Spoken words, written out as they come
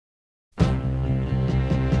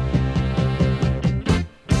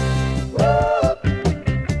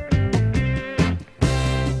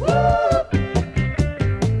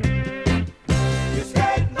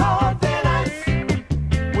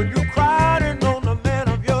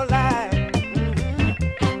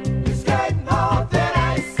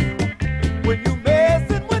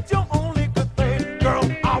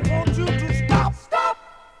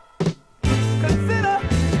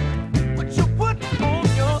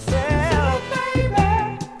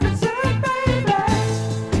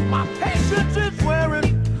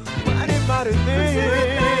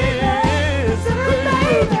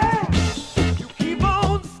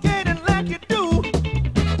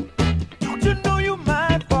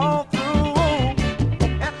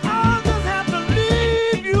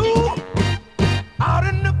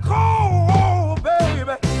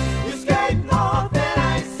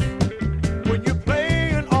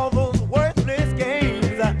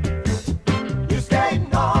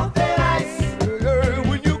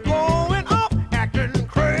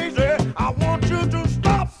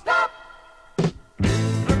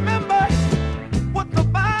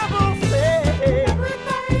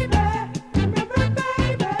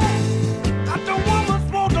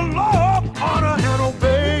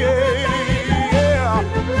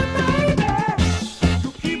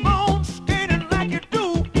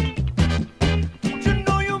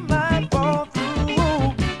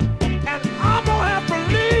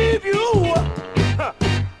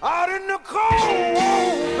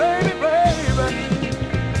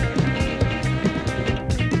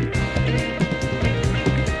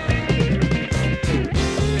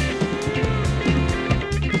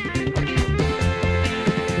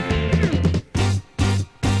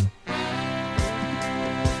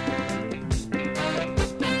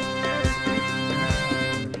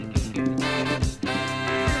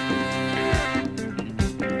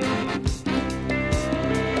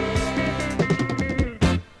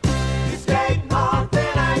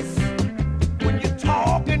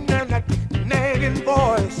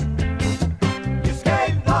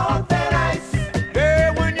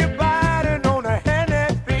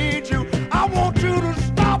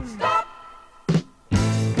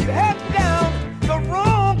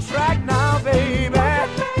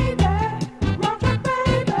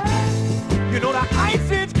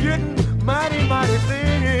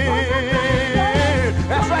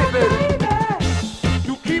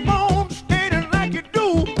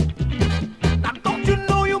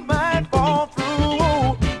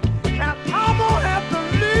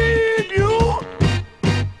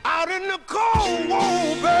whoa,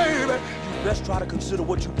 whoa, baby. You best try to consider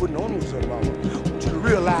what you're putting on yourself, mama. I want you to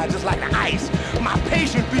realize, just like the ice, my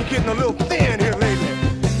patience be getting a little thin here lately.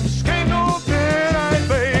 Skin no thin ice,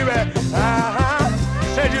 baby.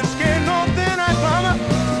 Said your skin no thin ice, mama.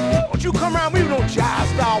 Don't you come around me with no jive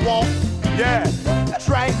style walk. Yeah, that's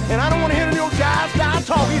right. And I don't want to hear no jive style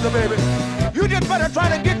talk either, baby. You just better try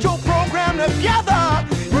to get your program together.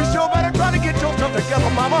 You sure better try to get yourself together,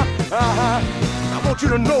 mama. I want you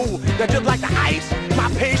to know that just like the ice, my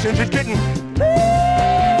patience is getting...